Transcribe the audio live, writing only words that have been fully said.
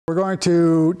We're going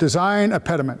to design a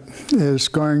pediment. It's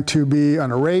going to be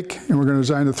on a rake, and we're going to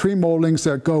design the 3 moldings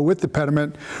that go with the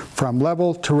pediment from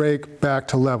level to rake back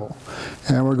to level.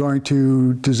 And we're going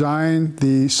to design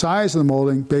the size of the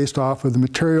molding based off of the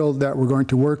material that we're going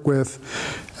to work with,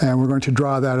 and we're going to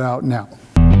draw that out now.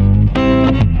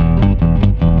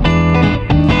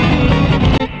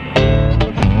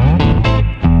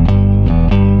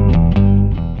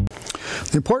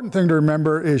 The important thing to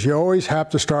remember is you always have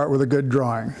to start with a good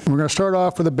drawing. We're going to start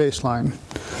off with a baseline.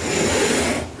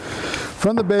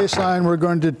 From the baseline, we're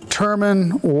going to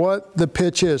determine what the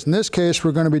pitch is. In this case,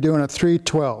 we're going to be doing a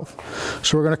 3/12.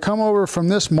 So we're going to come over from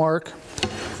this mark.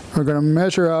 We're going to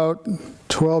measure out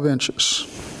 12 inches.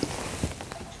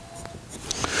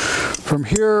 From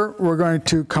here, we're going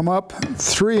to come up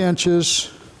 3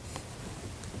 inches.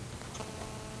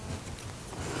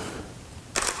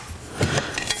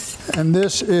 And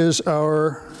this is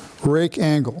our rake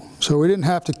angle. So we didn't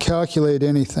have to calculate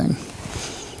anything.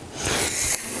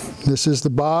 This is the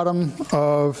bottom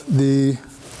of the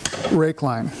rake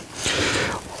line.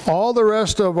 All the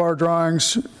rest of our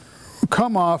drawings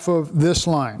come off of this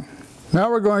line.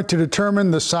 Now we're going to determine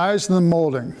the size of the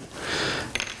molding.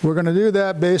 We're going to do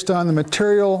that based on the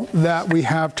material that we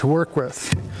have to work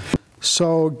with.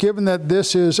 So given that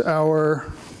this is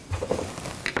our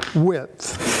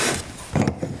width,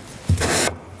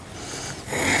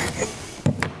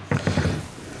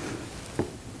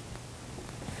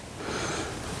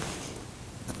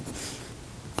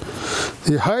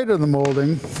 the height of the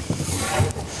molding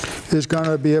is going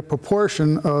to be a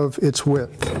proportion of its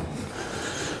width.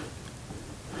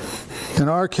 In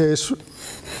our case,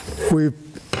 we've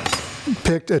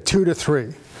picked a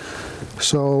 2:3.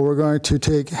 So we're going to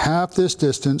take half this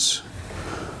distance,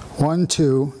 1,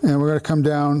 2, and we're going to come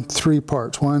down 3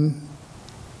 parts. 1,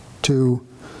 2,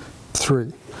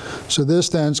 3. So this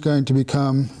then is going to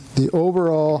become the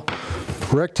overall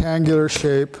rectangular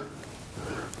shape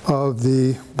of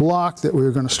the block that we were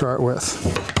going to start with.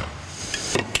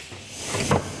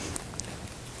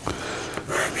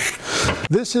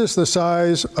 This is the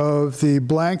size of the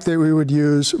blank that we would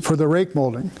use for the rake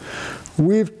molding.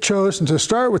 We've chosen to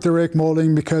start with the rake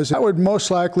molding because that would most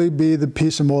likely be the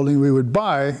piece of molding we would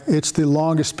buy. It's the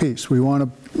longest piece. We want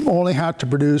to only have to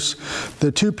produce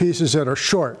the 2 pieces that are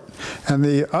short. And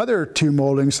the other 2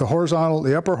 moldings, the horizontal,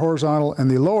 the upper horizontal,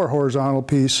 and the lower horizontal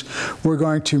piece, we're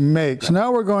going to make. So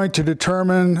now we're going to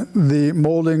determine the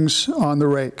moldings on the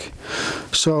rake.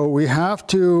 So we have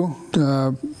to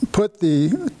put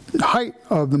the height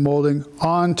of the molding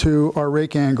onto our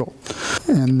rake angle.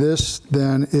 And this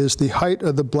then is the height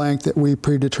of the blank that we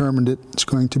predetermined it's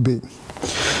going to be.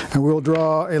 And we'll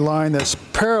draw a line that's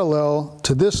parallel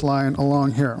to this line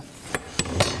along here.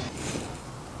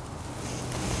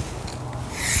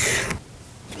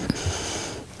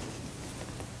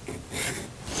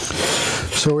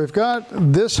 So we've got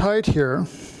this height here.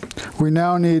 We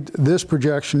now need this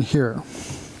projection here.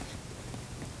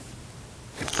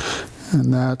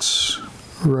 And that's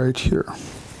right here.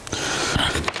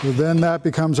 So then that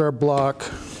becomes our block.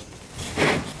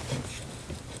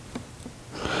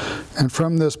 And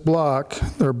from this block,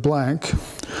 or blank,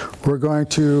 we're going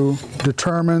to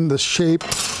determine the shape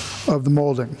of the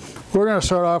molding. We're going to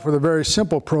start off with a very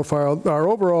simple profile. Our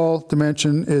overall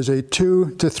dimension is a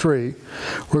 2:3.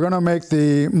 We're going to make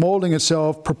the molding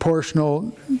itself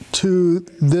proportional to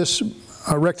this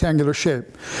rectangular shape.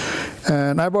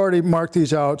 And I've already marked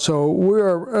these out, so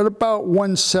we're at about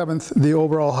 1/7 the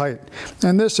overall height.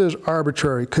 And this is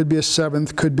arbitrary. Could be a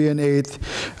 1/7, could be an 1/8.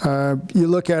 You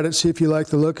look at it, see if you like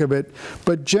the look of it.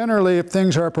 But generally, if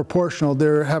things are proportional,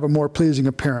 they have a more pleasing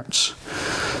appearance.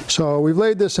 So we've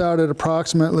laid this out at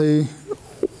approximately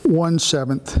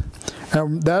 1/7.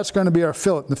 And that's going to be our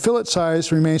fillet. The fillet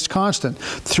size remains constant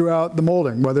throughout the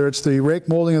molding, whether it's the rake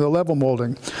molding or the level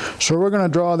molding. So we're going to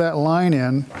draw that line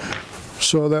in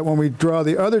so that when we draw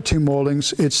the other 2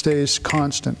 moldings, it stays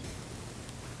constant.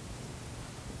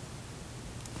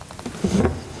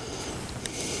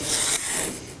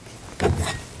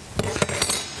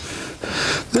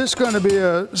 This is going to be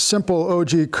a simple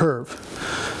OG curve.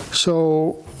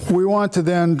 So we want to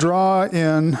then draw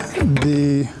in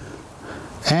the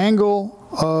angle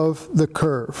of the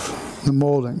curve, the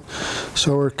molding.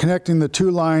 So we're connecting the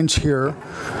 2 lines here.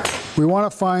 We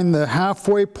want to find the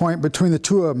halfway point between the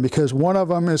 2 of them because one of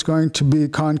them is going to be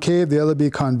concave, the other be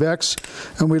convex,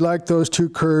 and we like those 2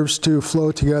 curves to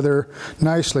flow together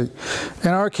nicely. In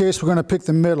our case, we're going to pick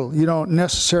the middle. You don't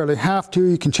necessarily have to.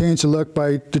 You can change the look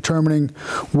by determining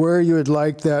where you would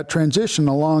like that transition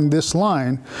along this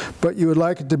line, but you would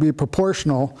like it to be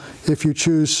proportional if you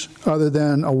choose other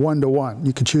than a 1:1.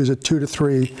 You can choose a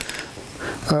 2:3.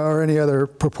 or any other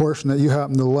proportion that you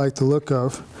happen to like the look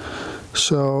of.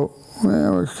 So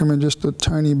well, we're coming just a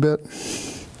tiny bit.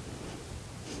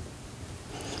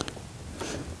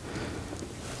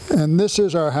 And this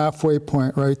is our halfway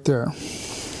point right there.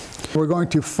 We're going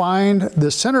to find the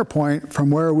center point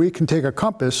from where we can take a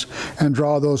compass and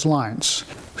draw those lines.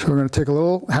 So we're going to take a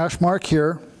little hash mark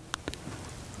here,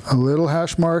 a little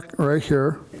hash mark right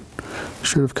here.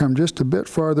 Should have come just a bit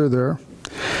farther there.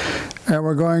 And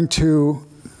we're going to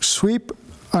sweep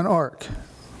an arc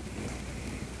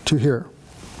to here.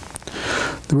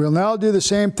 We'll now do the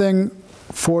same thing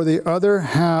for the other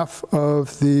half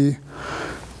of the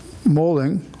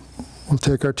molding. We'll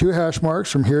take our 2 hash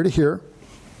marks from here to here,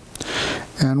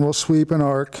 and we'll sweep an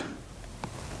arc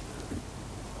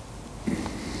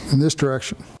in this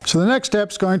direction. So the next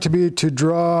step is going to be to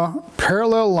draw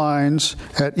parallel lines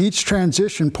at each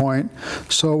transition point.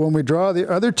 So when we draw the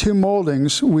other 2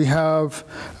 moldings, we have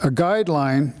a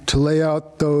guideline to lay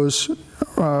out those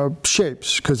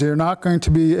shapes, because they're not going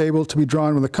to be able to be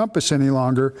drawn with a compass any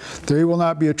longer. They will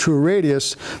not be a true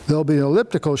radius. They'll be an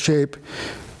elliptical shape,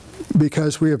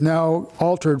 because we have now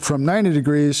altered from 90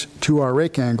 degrees to our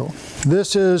rake angle.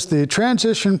 This is the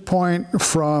transition point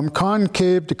from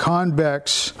concave to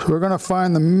convex. So we're going to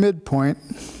find the midpoint,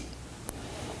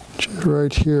 which is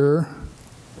right here.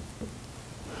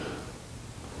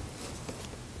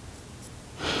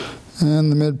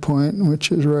 And the midpoint,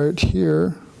 which is right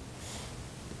here.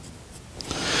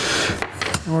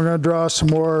 And we're going to draw some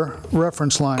more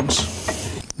reference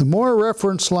lines. The more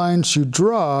reference lines you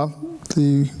draw,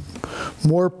 the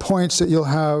more points that you'll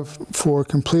have for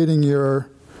completing your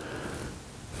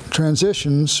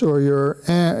transitions or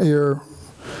your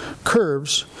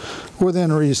curves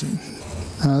within reason.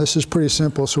 This is pretty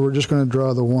simple, so we're just going to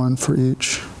draw the 1 for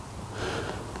each.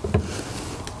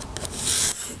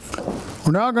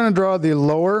 We're now going to draw the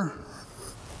lower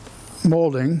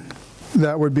molding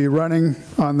that would be running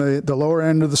on the lower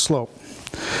end of the slope.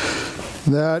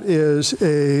 That is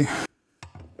a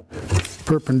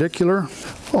perpendicular.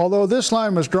 Although this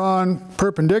line was drawn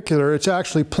perpendicular, it's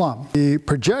actually plumb. The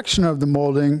projection of the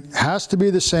molding has to be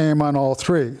the same on all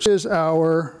 3. This is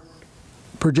our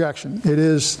projection. It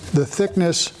is the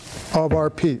thickness of our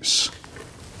piece.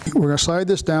 We're going to slide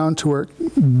this down to where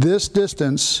this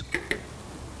distance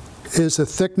is the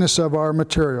thickness of our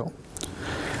material.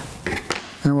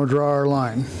 And we'll draw our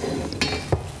line.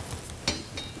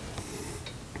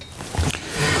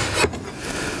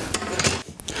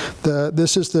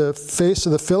 This is the face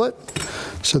of the fillet,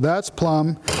 so that's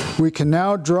plumb. We can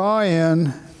now draw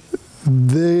in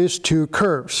these 2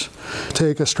 curves.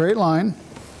 Take a straight line.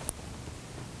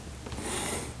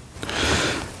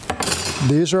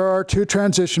 These are our 2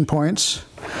 transition points.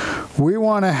 We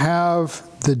want to have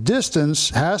the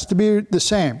distance has to be the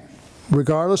same.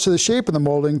 Regardless of the shape of the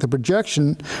molding, the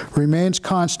projection remains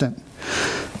constant.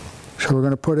 So we're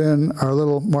going to put in our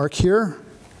little mark here.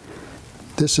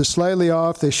 This is slightly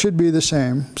off. They should be the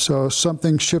same. So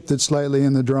something shifted slightly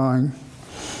in the drawing.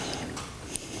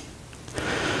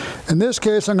 In this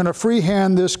case, I'm going to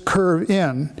freehand this curve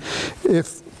in.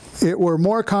 If it were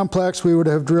more complex, we would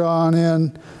have drawn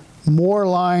in more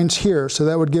lines here. So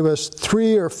that would give us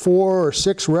 3 or 4 or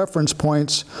 6 reference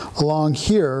points along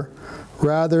here,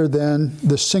 rather than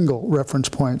the single reference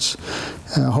points.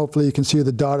 Hopefully you can see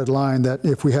the dotted line that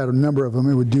if we had a number of them,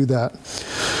 it would do that.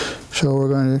 So we're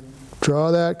going to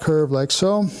draw that curve like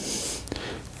so,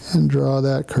 and draw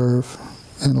that curve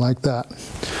in like that.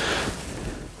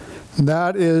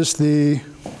 That is the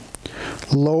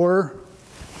lower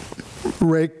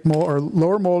rake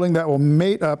lower molding that will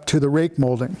mate up to the rake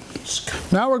molding.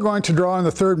 Now we're going to draw in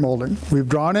the third molding. We've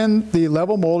drawn in the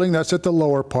level molding that's at the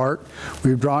lower part.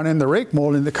 We've drawn in the rake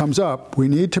molding that comes up. We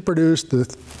need to produce the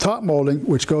top molding,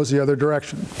 which goes the other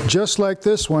direction. Just like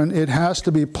this one, it has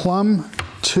to be plumb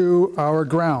to our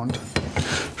ground.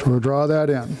 So we'll draw that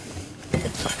in.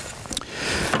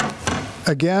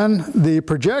 Again, the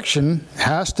projection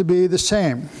has to be the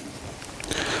same.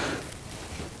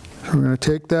 So we're going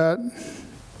to take that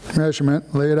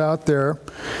measurement, lay it out there.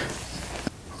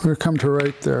 We're going to come to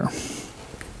right there.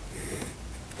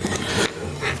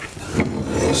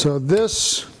 So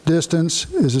this distance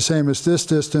is the same as this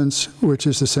distance, which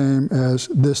is the same as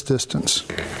this distance.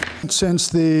 Since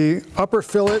the upper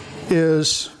fillet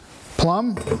is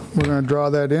plumb, we're going to draw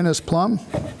that in as plumb.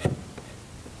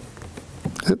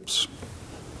 Oops.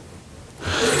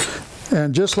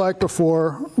 And just like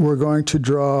before, we're going to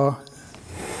draw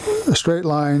a straight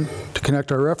line to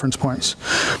connect our reference points.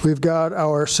 We've got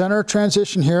our center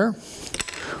transition here.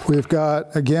 We've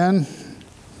got, again,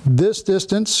 this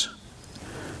distance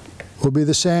will be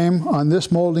the same on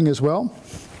this molding as well.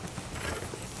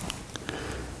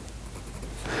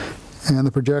 and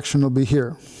the projection will be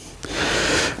here.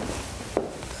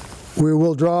 We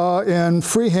will draw in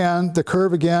freehand the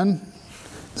curve again.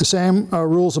 The same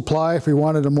rules apply. If we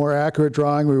wanted a more accurate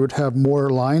drawing, we would have more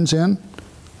lines in.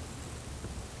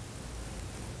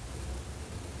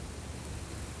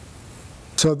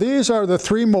 So these are the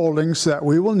three moldings that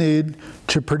we will need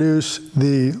to produce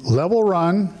the level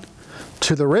run,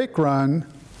 to the rake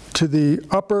run, to the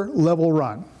upper level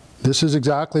run. This is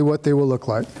exactly what they will look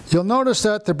like. You'll notice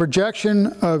that the projection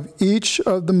of each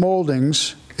of the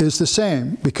moldings is the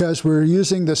same because we're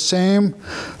using the same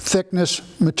thickness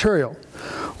material.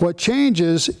 What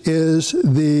changes is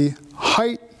the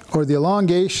height or the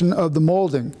elongation of the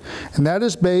molding, and that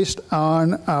is based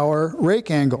on our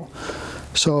rake angle.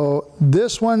 So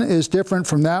this one is different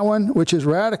from that one, which is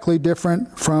radically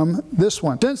different from this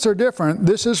one. Since they're different,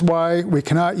 this is why we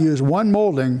cannot use one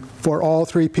molding for all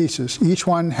three pieces. Each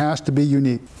one has to be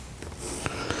unique.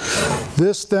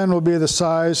 This then will be the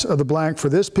size of the blank for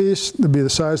this piece. It'll be the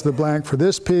size of the blank for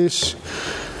this piece.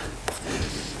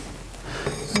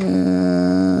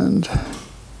 And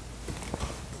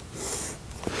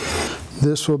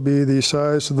this will be the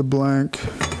size of the blank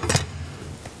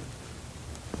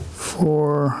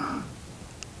so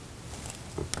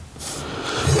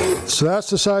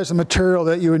that's the size of material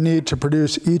that you would need to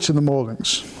produce each of the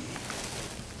moldings.